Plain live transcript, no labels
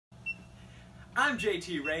I'm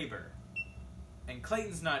JT Raber. And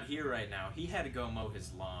Clayton's not here right now. He had to go mow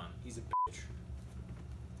his lawn. He's a bitch.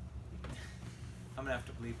 I'm gonna have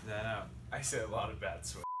to bleep that out. I say a lot of bad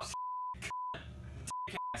swears.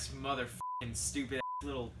 Dick-ass motherfucking stupid ass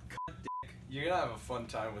little cunt dick. You're gonna have a fun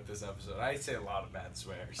time with this episode. I say a lot of bad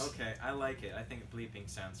swears. Okay, I like it. I think bleeping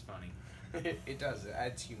sounds funny. It does. It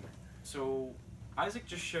adds humor. So, Isaac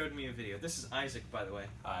just showed me a video. This is Isaac, by the way.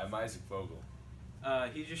 Hi, I'm Isaac Vogel.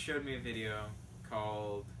 He just showed me a video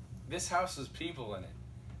called... This house has people in it.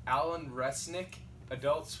 Alan Resnick,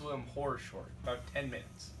 Adult Swim horror short. About 10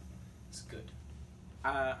 minutes. It's good.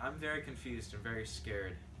 I'm very confused and very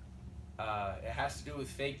scared. It has to do with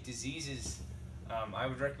fake diseases. I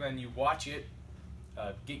would recommend you watch it,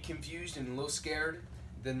 get confused and a little scared,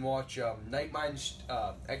 then watch Nightmine's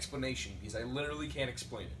explanation, because I literally can't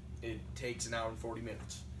explain it. It takes an hour and 40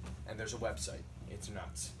 minutes, and there's a website. It's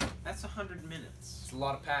nuts. That's 100 minutes. It's a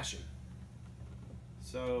lot of passion.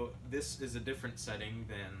 So, this is a different setting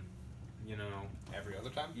than, you know... Every other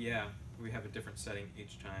time? Yeah, we have a different setting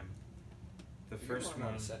each time. The You're first gonna run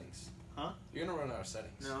one... out of settings. Huh? You're gonna run out of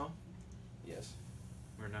settings. No. Yes.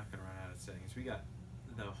 We're not gonna run out of settings. We got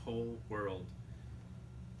the whole world.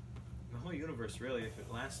 The whole universe, really, if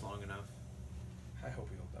it lasts long enough. I hope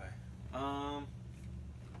we don't die.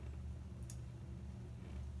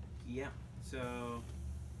 Yeah, so...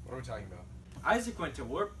 What are we talking about? Isaac went to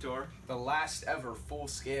Warped Tour. The last ever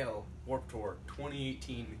full-scale Warped Tour,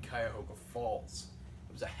 2018 in Cuyahoga Falls.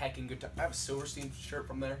 It was a heckin' good time. I have a Silverstein shirt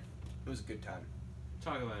from there. It was a good time.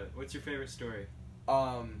 Talk about it. What's your favorite story?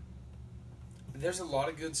 There's a lot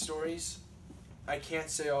of good stories. I can't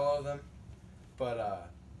say all of them,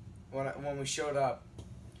 but when we showed up,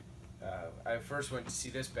 I first went to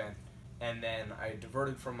see this band, and then I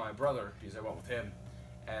diverted from my brother because I went with him,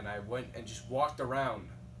 and I went and just walked around,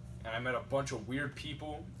 and I met a bunch of weird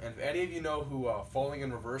people. And if any of you know who Falling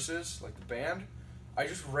in Reverse is, like the band, I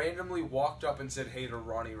just randomly walked up and said hey to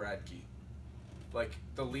Ronnie Radke. Like,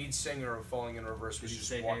 the lead singer of Falling in Reverse was Did you just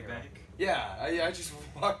say walking hey around. back? Yeah, I just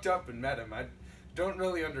walked up and met him. I don't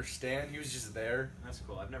really understand. He was just there. That's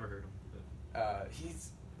cool. I've never heard him. But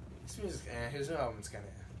His music, his new album's kind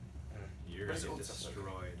of... you're But gonna it's get old stuff, destroyed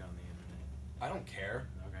on the internet. I don't care.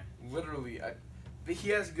 Okay. Literally, but he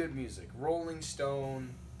has good music. Rolling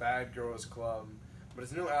Stone, Bad Girls Club, but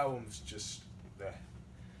his new album's just...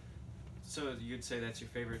 So you'd say that's your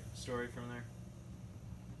favorite story from there?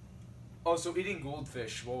 Oh, so eating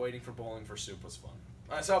goldfish while waiting for Bowling for Soup was fun.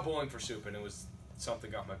 I saw Bowling for Soup, and it was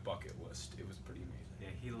something off my bucket list. It was pretty amazing. Yeah,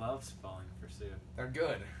 he loves Falling for Soup. They're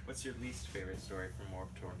good. What's your least favorite story from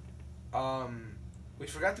Warped Tour? We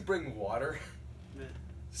forgot to bring water.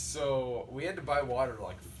 So we had to buy water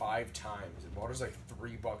like 5 times, and water's like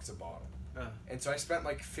 $3 a bottle. And so I spent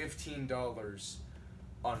like $15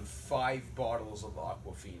 on 5 bottles of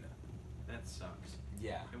Aquafina. That sucks.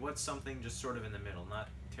 Yeah. And what's something just sort of in the middle? Not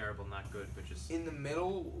terrible, not good, but just... In the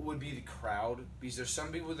middle would be the crowd, because there's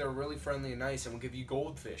some people that are really friendly and nice and will give you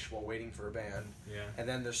goldfish while waiting for a band. Yeah. And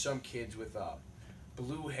then there's some kids with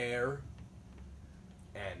blue hair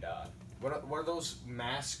and what are those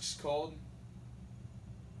masks called?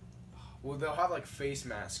 Well, they'll have like face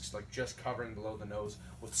masks, like just covering below the nose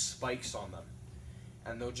with spikes on them,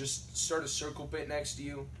 and they'll just start a circle pit next to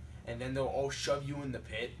you, and then they'll all shove you in the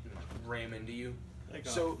pit and like, ram into you. Like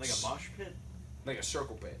a mosh pit? Like a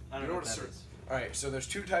circle pit. I don't know what that is. Alright, so there's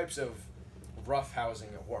 2 types of rough housing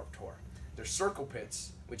at Warped Tour. There's circle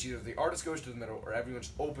pits, which either the artist goes to the middle or everyone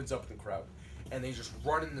just opens up in the crowd, and they just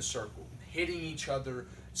run in the circle, hitting each other,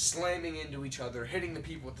 slamming into each other, hitting the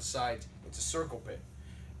people at the sides. It's a circle pit.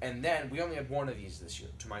 And then, we only had 1 of these this year,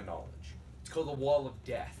 to my knowledge. It's called the Wall of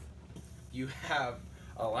Death. You have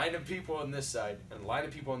a line of people on this side, and a line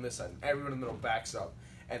of people on this side, and everyone in the middle backs up.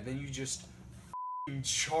 And then you just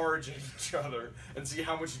charge at each other and see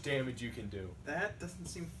how much damage you can do. That doesn't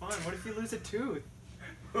seem fun. What if you lose a tooth?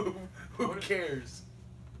 Who cares?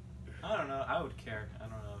 I don't know. I would care. I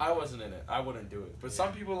don't know. I wasn't in it. I wouldn't do it. But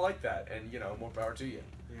some people like that, and, you know, more power to you.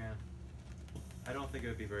 Yeah. I don't think it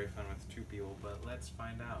would be very fun with 2 people, but let's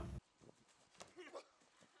find out.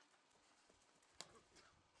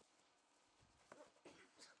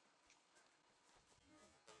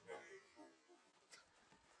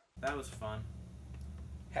 That was fun.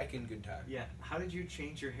 Heckin' good time. Yeah. How did you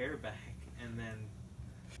change your hair back and then...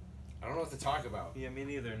 I don't know what to talk about. Yeah, me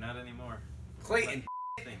neither. Not anymore. Clayton.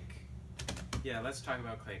 I think. Yeah, let's talk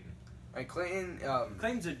about Clayton. Alright, Clayton,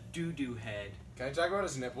 Clayton's a doo-doo head. can I talk about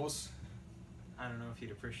his nipples? I don't know if you'd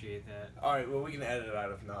appreciate that. Alright, well, we can edit it out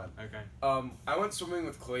if not. Okay. I went swimming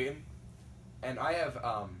with Clayton, and I have,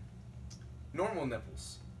 normal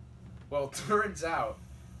nipples. Well, it turns out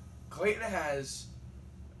Clayton has...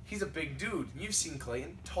 He's a big dude. You've seen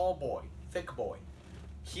Clayton. Tall boy. Thick boy.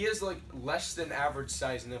 He has, like, less than average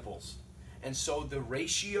size nipples. And so the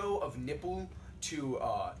ratio of nipple to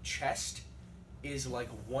chest is, like,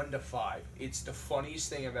 1 to 5. It's the funniest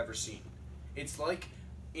thing I've ever seen. It's like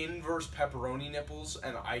inverse pepperoni nipples,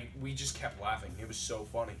 and we just kept laughing. It was so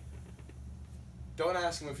funny. Don't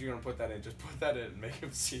ask him if you're going to put that in. Just put that in and make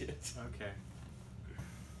him see it. Okay.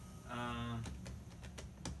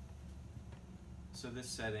 So this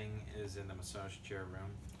setting is in the massage chair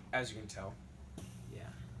room. As you can tell. Yeah.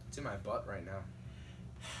 It's in my butt right now.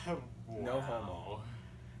 Wow. No homo.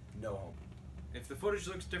 No homo. If the footage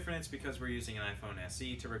looks different, it's because we're using an iPhone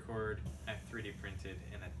SE to record. I've 3D printed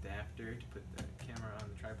an adapter to put the camera on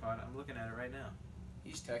the tripod. I'm looking at it right now.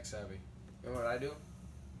 He's tech savvy. You know what I do?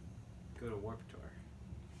 Go to Warp Tour.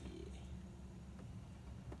 Yeah.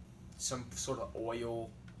 Some sort of oil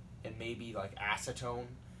and maybe like acetone,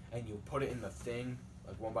 and you put it in the thing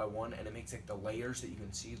like one by one, and it makes like the layers that you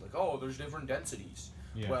can see. Like, oh, there's different densities.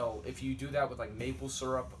 Yeah. Well, if you do that with like maple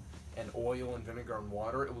syrup and oil and vinegar and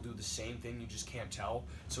water, it will do the same thing. You just can't tell.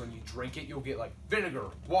 So when you drink it, you'll get like vinegar,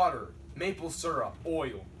 water, maple syrup,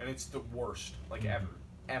 oil, and it's the worst, like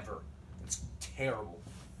ever. It's terrible.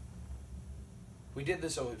 We did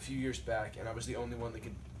this a few years back, and I was the only one that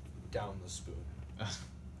could down the spoon.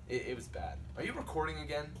 It was bad. Are you recording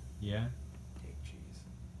again? Yeah. Hey, jeez.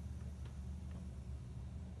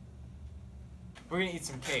 We're gonna eat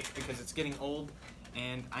some cake because it's getting old,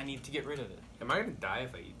 and I need to get rid of it. Am I gonna die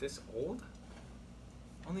if I eat this old?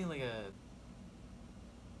 Only like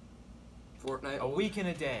Fortnite? a week and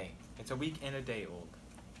a day. It's a week and a day old.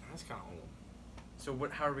 That's kind of old. So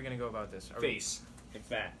what? How are we gonna go about this? Face. Like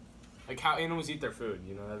that. Like how animals eat their food.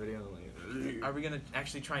 You know that video? Like, Are we gonna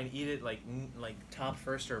actually try and eat it like top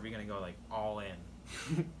first, or are we gonna go like all in?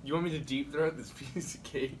 you want me to deep throat this piece of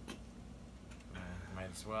cake?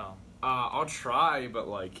 Might as well. I'll try, but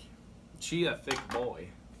like, she a thick boy.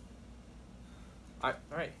 All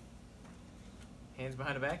right. Hands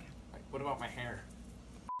behind the back. What about my hair?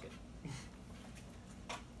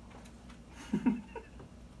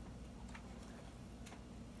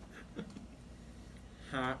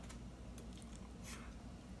 Huh?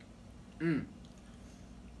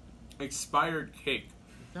 Expired cake.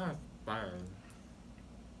 It's not expired.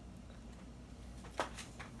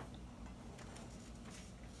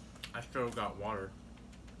 I still got water.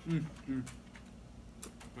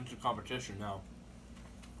 It's a competition now.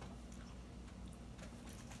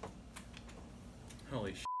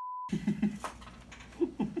 Holy sh!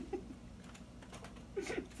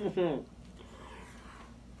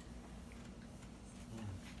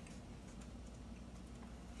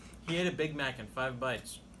 He ate a Big Mac in 5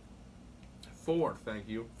 bites. 4, thank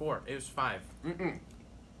you. 4. It was 5. You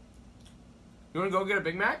wanna go get a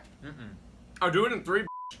Big Mac? Mm-mm. I'll do it in 3.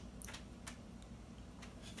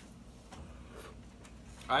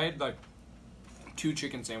 I had like 2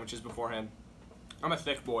 chicken sandwiches beforehand. I'm a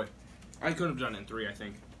thick boy. I could have done it in 3, I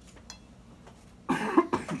think.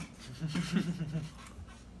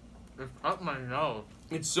 It's up my nose.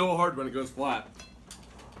 It's so hard when it goes flat.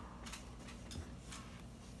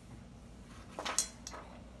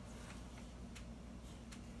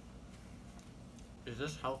 Is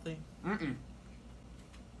this healthy? You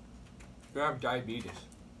have diabetes.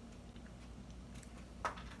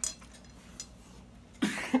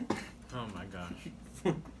 Oh my gosh.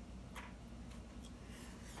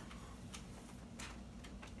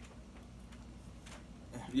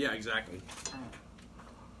 Yeah, exactly.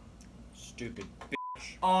 Stupid.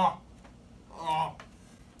 Oh.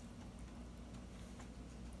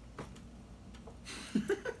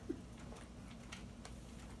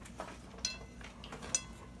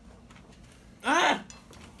 Ah!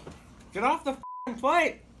 Get off the f***ing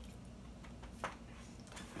plate!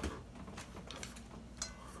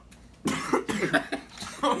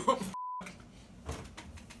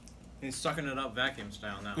 He's sucking it up vacuum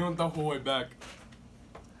style now. You want the whole way back.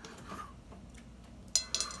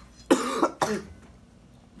 Did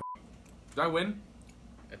I win?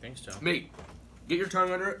 I think so. Mate, get your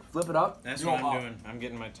tongue under it, flip it up. That's you what go I'm up. doing. I'm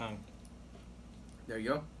getting my tongue. There you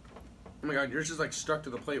go. Oh my god, yours is like stuck to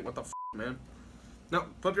the plate. What the f, man? No,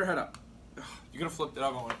 flip your head up. Ugh, you could have flipped it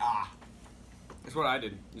up and went, ah. That's what I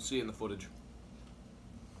did. You see it in the footage.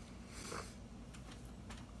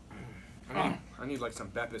 I need like some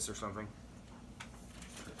Beppis or something.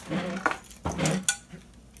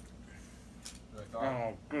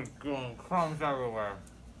 Oh, good God. Crumbs everywhere.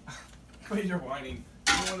 Wait, you're whining.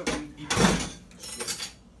 You don't want to eat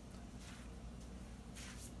shit.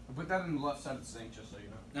 I put that in the left side of the sink just so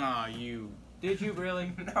you know. Aw, you. Did you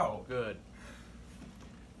really? No. Good.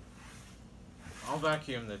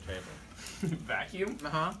 vacuum the table. Vacuum?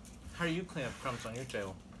 Uh-huh. How do you clean up crumbs on your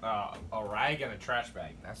table? A rag and a trash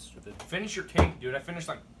bag. That's stupid. Finish your cake, dude. I finished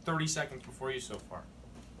like 30 seconds before you so far.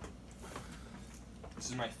 This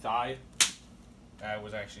is my thigh. That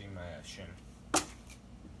was actually my shin.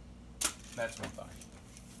 That's my thigh.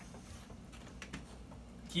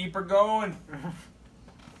 Keep her going.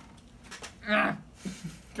 Come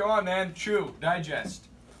on, man. Chew. Digest.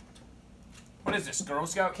 What is this, Girl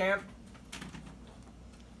Scout camp?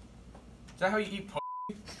 Is that how you eat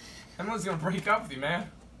pussy? Everyone's gonna break up with you, man.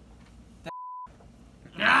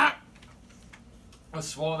 Let's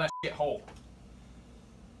swallow that shit whole.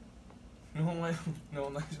 No one likes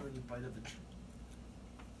when you bite of the tree.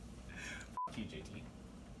 Fuck you, JT.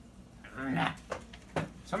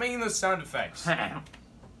 Stop making those sound effects.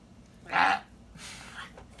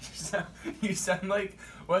 You sound like,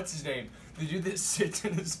 what's his name? The dude that sits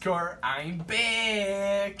in his car. I'm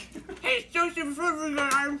back. Hey, Joseph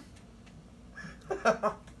Riverline.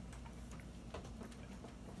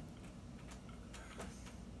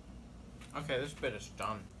 Okay, this bit is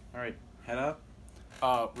done. Alright, head up.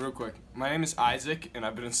 Real quick. My name is Isaac, and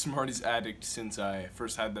I've been a Smarties addict since I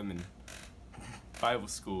first had them in Bible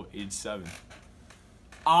school, age 7.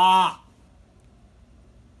 Ah!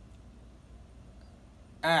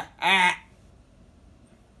 Okay,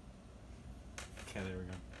 there we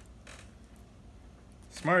go.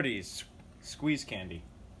 Smarties. Squeeze candy.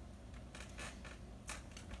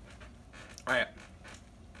 Alright.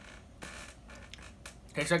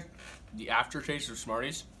 Tastes like the aftertaste of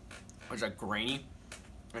Smarties. It's like grainy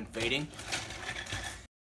and fading.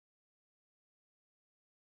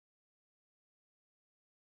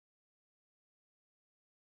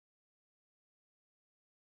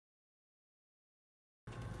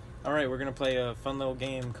 Alright, we're gonna play a fun little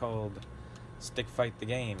game called Stick Fight the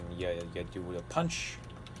Game. You do a punch,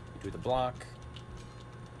 you do the block.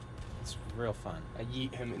 It's real fun. I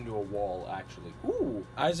yeet him into a wall, actually. Ooh!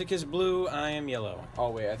 Isaac is blue, I am yellow.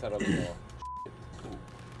 Oh, wait, I thought I was yellow. Ooh.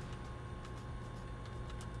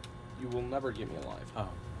 You will never get me alive. Oh.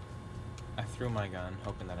 I threw my gun,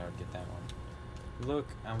 hoping that I would get that one. Look,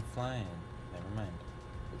 I'm flying. Never mind.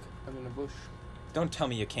 Look, I'm in a bush. Don't tell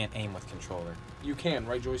me you can't aim with controller. You can,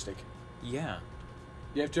 right joystick. Yeah.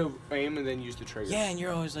 You have to aim and then use the trigger. Yeah, and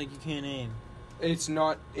you're always like, you can't aim. It's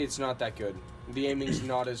not that good. The aiming's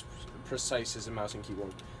not as precise as a mouse and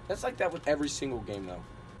keyboard. That's like that with every single game, though.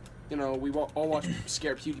 You know, we all watch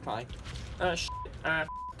Scare PewDiePie. I'm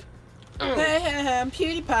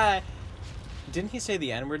PewDiePie. Didn't he say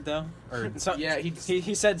the N-word, though? Or yeah,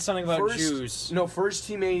 he said something about Jews. No, first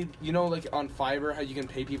he made, you know, like on Fiverr, how you can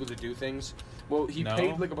pay people to do things? Well, he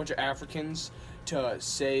paid like a bunch of Africans to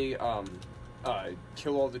say,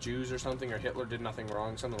 kill all the Jews or something, or Hitler did nothing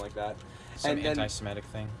wrong, something like that. Some anti-Semitic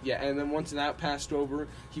thing. Yeah, and then once that passed over,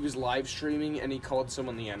 he was live streaming and he called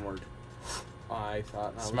someone the N-word. I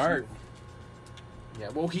thought that smart. Was yeah,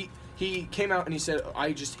 well, he came out and he said,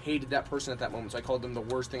 I just hated that person at that moment, so I called them the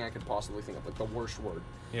worst thing I could possibly think of, like the worst word.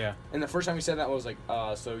 Yeah. And the first time he said that, I was like,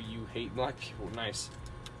 so you hate black people? Nice.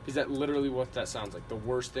 Is that literally what that sounds like? The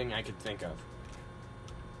worst thing I could think of.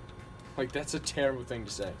 Like, that's a terrible thing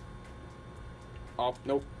to say. Oh,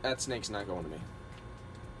 nope, that snake's not going to me.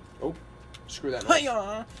 Oh, screw that noise.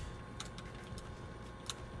 Hi-ya!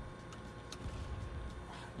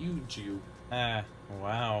 You Jew.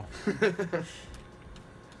 Wow.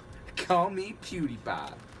 Call me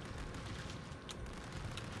PewDiePie.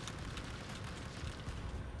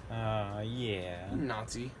 Yeah. You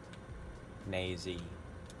Nazi. Nazy.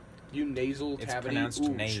 You nasal It's cavity. pronounced Ooh,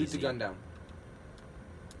 nazy. shoot the gun down.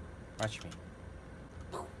 Watch me.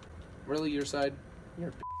 Really, your side? You're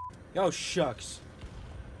a Oh, shucks.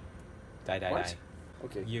 Die. What?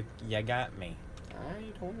 Okay. You got me. I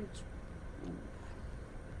don't... Ooh.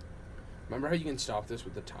 Remember how you can stop this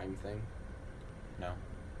with the time thing? No.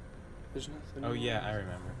 There's nothing... Oh, yeah, I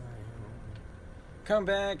remember. Come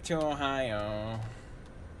back to Ohio.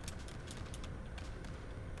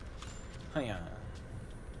 Hiya.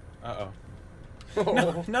 Uh-oh.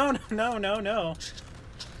 Oh. No.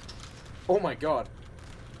 Oh my god.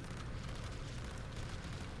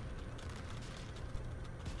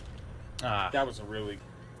 That was a really...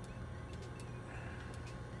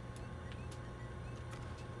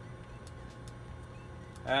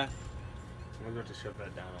 I'm going to shove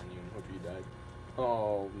that down on you and hope you died.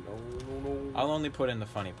 Oh, no. I'll only put in the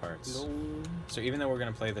funny parts. No. So even though we're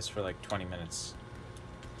going to play this for like 20 minutes,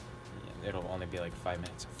 it'll only be like 5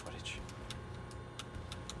 minutes of footage.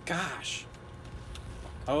 Gosh.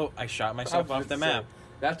 Oh, I shot myself off the map.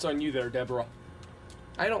 That's on you there, Deborah.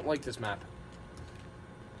 I don't like this map.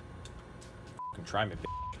 You can try me, bitch.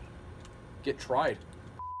 Get tried.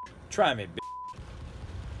 Try me,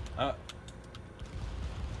 bitch.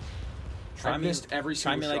 I missed every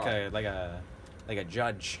Try single me shot. like a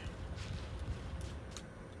judge.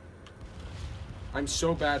 I'm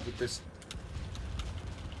so bad with this.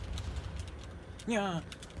 Yeah.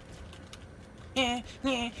 Yeah,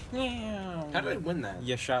 yeah, yeah. How did I win that?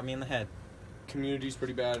 You shot me in the head. Community's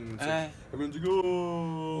pretty bad, and it's like, everyone's like,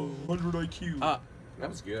 oh, 100 IQ. That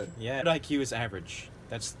was good. Yeah, IQ is average.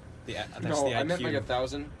 That's the No, IQ. I meant like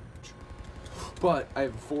 1,000. But I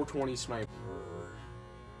have 420 sniper.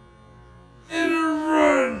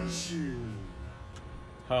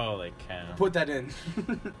 Holy cow. Put that in.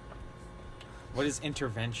 What is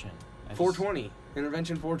intervention? 420.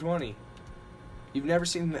 Intervention 420. You've never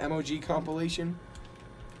seen the MOG compilation?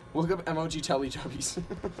 Look up MOG Teletubbies.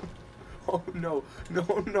 Oh no.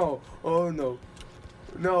 No, no. Oh no.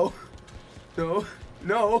 No. No.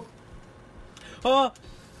 No. Oh!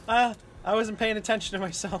 I wasn't paying attention to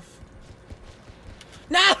myself.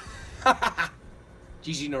 No!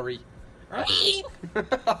 GG Nori.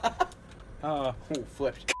 Oh,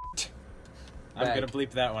 flipped. I'm Bag. gonna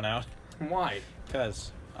bleep that one out. Why?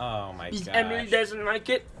 Cause, oh my Because gosh. Emily doesn't like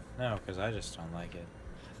it. No, cause I just don't like it.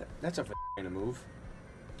 That's a move.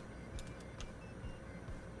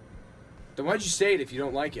 Then why'd you say it if you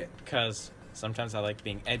don't like it? Cause sometimes I like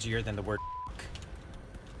being edgier than the word.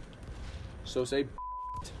 So say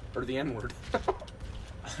or the N-word.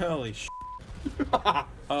 Holy sh.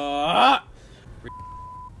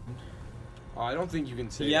 I don't think you can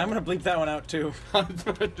say Yeah, that. I'm gonna bleep that one out too. I'm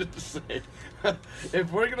going to say,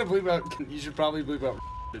 if we're gonna bleep out, you should probably bleep out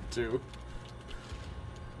too.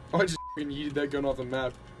 Oh, I just fucking yeeted that gun off the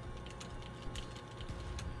map.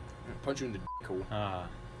 Punch you in the hole.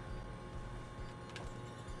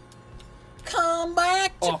 Come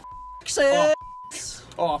back to Oh, Texas.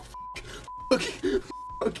 oh, fuck.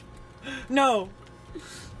 Fuck. No.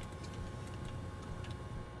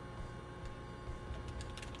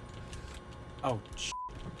 Oh, sh.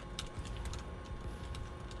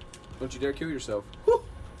 Don't you dare kill yourself. Whew.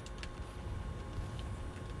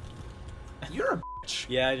 You're a bitch.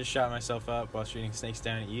 Yeah, I just shot myself up while shooting snakes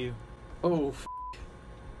down at you. Oh, f.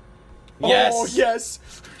 Yes. Oh, yes.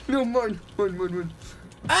 No, mine.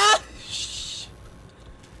 Ah! Shh.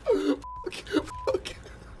 Fuck. Fuck.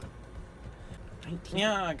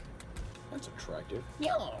 Nyog. That's attractive.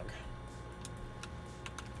 Nyog.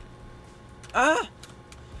 Ah!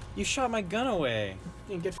 You shot my gun away.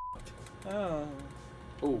 You can get fucked. Oh.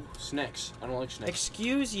 Oh, snakes. I don't like snakes.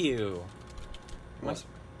 Excuse you. What?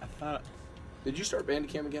 I thought Did you start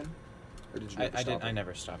Bandicam again? Or did you never I stop did. it? I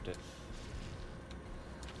never stopped it.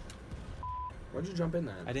 Why'd you jump in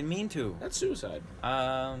that? I didn't mean to. That's suicide.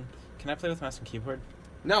 Can I play with mouse and keyboard?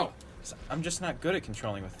 No. 'Cause I'm just not good at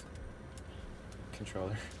controlling with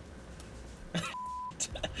controller.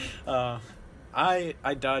 I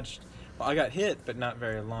dodged. Well, I got hit, but not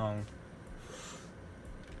very long.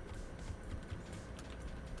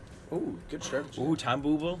 Ooh, good strategy. Ooh, time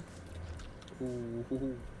booble.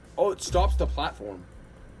 Ooh. Oh, it stops the platform.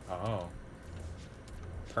 Oh.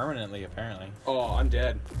 Permanently, apparently. Oh, I'm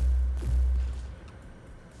dead.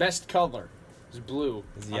 Best color is blue.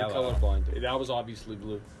 Is I'm yellow. colorblind. That was obviously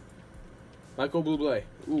blue. Michael Bublé.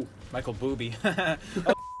 Ooh. Michael Booby.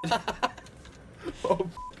 Oh.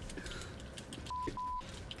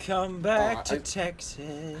 Come back Oh, to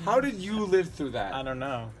Texas. How did you live through that? I don't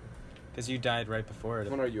know. Because you died right before it.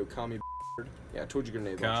 When are you, a commie bird? Yeah, I told you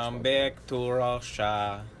grenade launcher. Come back to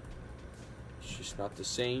Russia. It's just not the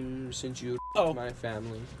same since you Oh. my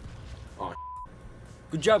family. Oh,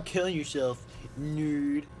 Good job killing yourself,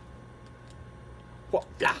 nerd. what?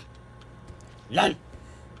 Yeah. Lol.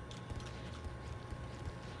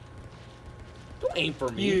 Don't aim for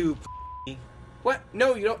me. You What?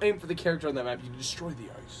 No, you don't aim for the character on that map. You destroy the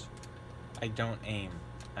ice. I don't aim.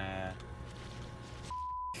 Fuck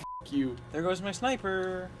you. There goes my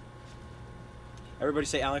sniper. Everybody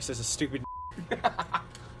say Alex is a stupid.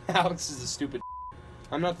 Alex is a stupid.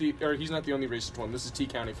 He's not the only racist one. This is T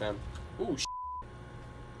County fam. Ooh,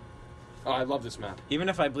 Oh, I love this map. Even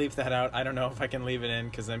if I bleep that out, I don't know if I can leave it in,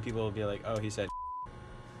 because then people will be like, oh, he said.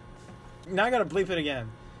 Now I gotta bleep it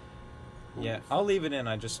again. Yeah, Oof. I'll leave it in.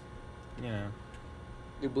 I just, you know,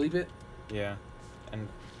 You believe it? yeah. And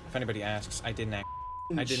if anybody asks, I didn't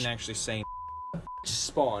actually say.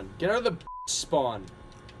 Spawn. Get out of the spawn.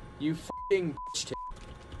 You fucking bitch.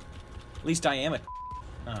 At least I am a.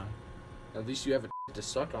 Oh, At least you have a to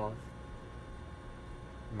suck on.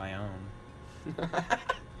 my own.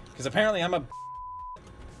 Because apparently I'm a.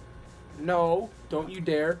 No, don't you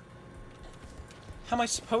dare. How am I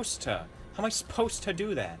supposed to? How am I supposed to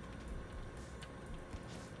do that?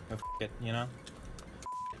 F it, you know?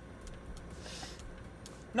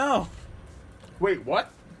 No! Wait,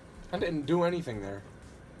 what? I didn't do anything there.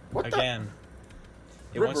 What Again.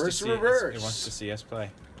 It Reverse, wants to see reverse. It wants to see us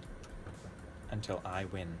play. Until I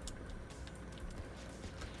win.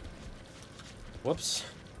 Whoops.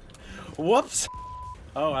 Whoops!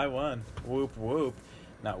 Oh, I won. Whoop, whoop.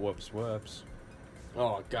 Not whoops, whoops.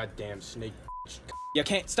 Oh, goddamn snake. You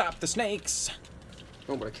can't stop the snakes!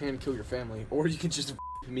 No, but I can kill your family. Or you can just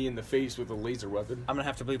me in the face with a laser weapon. I'm gonna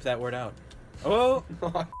have to bleep that word out. Oh!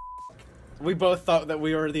 We both thought that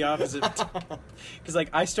we were the opposite. Because, like,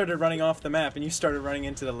 I started running off the map and you started running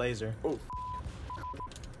into the laser. Oh.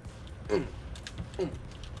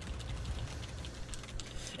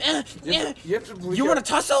 You have to bleep You want to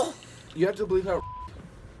tussle? You have to bleep out.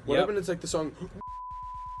 What Yep. happened? It's like the song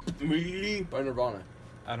Me by Nirvana.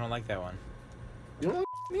 I don't like that one. You don't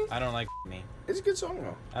like me? I don't like me. It's a good song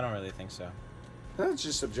though. I don't really think so. That's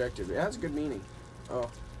just subjective. It has a good meaning. Oh.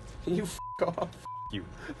 Can you off? You.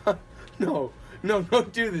 No. No,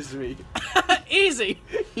 don't do this to me. Easy!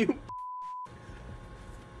 You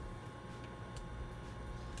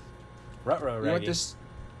Ruh-roh, You want Raggy. this?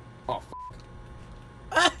 Oh,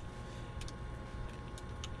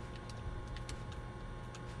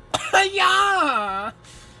 Yeah!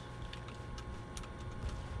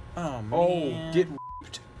 Oh, man. Oh, get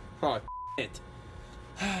whipped. Oh, it.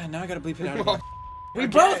 Now I gotta bleep it out again. We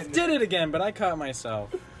both did it again, but I caught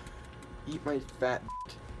myself. Eat my fat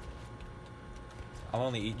I'll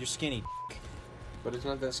only eat your skinny. but it's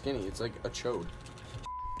not that skinny. It's like a chode.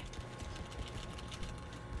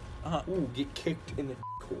 Ooh, get kicked in the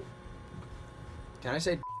hole. Can I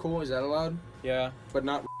say hole? Is that allowed? Yeah, But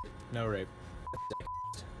not. no rape.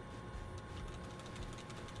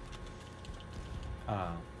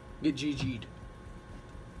 Get GG'd.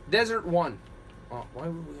 Desert 1. Oh, why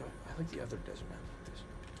would we? I like the other desert map like this.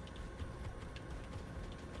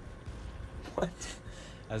 What?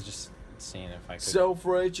 I was just seeing if I could.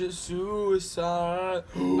 Self-righteous suicide.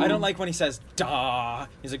 I don't like when he says "da."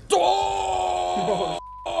 He's like "da."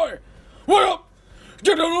 What up?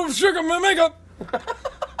 Get a little sugar in my makeup.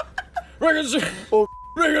 Oh.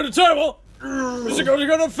 Ring at the table. Mr. Goes to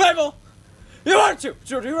go to the fable. You want to?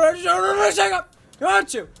 You want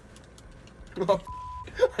to?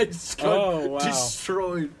 I just got wow.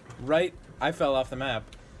 destroyed. Right, I fell off the map.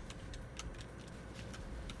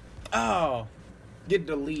 Oh. Get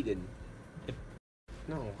deleted.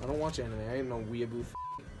 No, I don't watch anime. I ain't no weeaboo.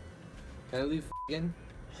 Can I leave again?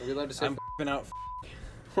 Are we allowed to say? I'm f***ing out.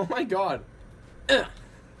 Oh my god.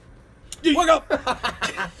 Wake up!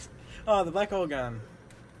 Oh, the black hole gun.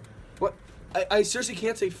 What? I seriously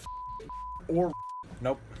can't say or.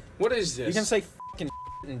 Nope. What is this? You can say f***ing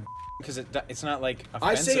because it's not like offensive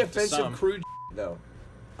I say to offensive some. crude though.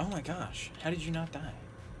 Oh my gosh, how did you not die?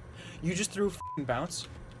 You just threw f***ing bounce?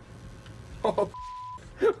 Oh.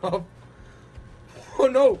 Oh. Oh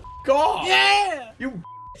no! God! Yeah! You.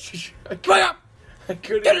 Wake up! I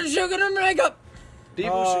couldn't. Get a sugar and makeup!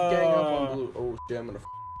 People should gang up on blue. Oh shit! I'm gonna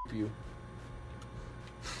you.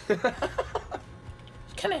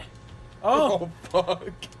 Come here. Oh. Oh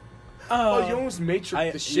fuck. Oh, you almost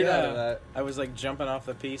matrixed the shit out of that. I was like jumping off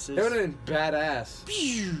the pieces. That would have been badass.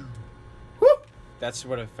 Woo! That's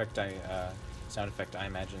what effect sound effect I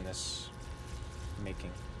imagine this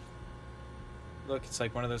making. Look, it's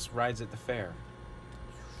like one of those rides at the fair.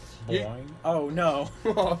 Boing. Oh no.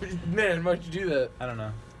 Oh man, why'd you do that? I don't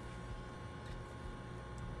know.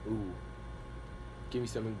 Ooh. Give me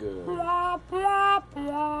something good.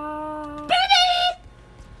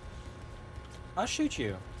 I'll shoot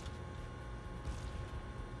you.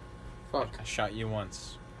 Fuck. I shot you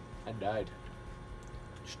once. I died.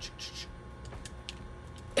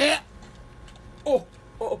 Oh!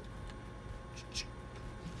 Oh!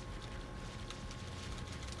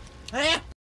 Ah!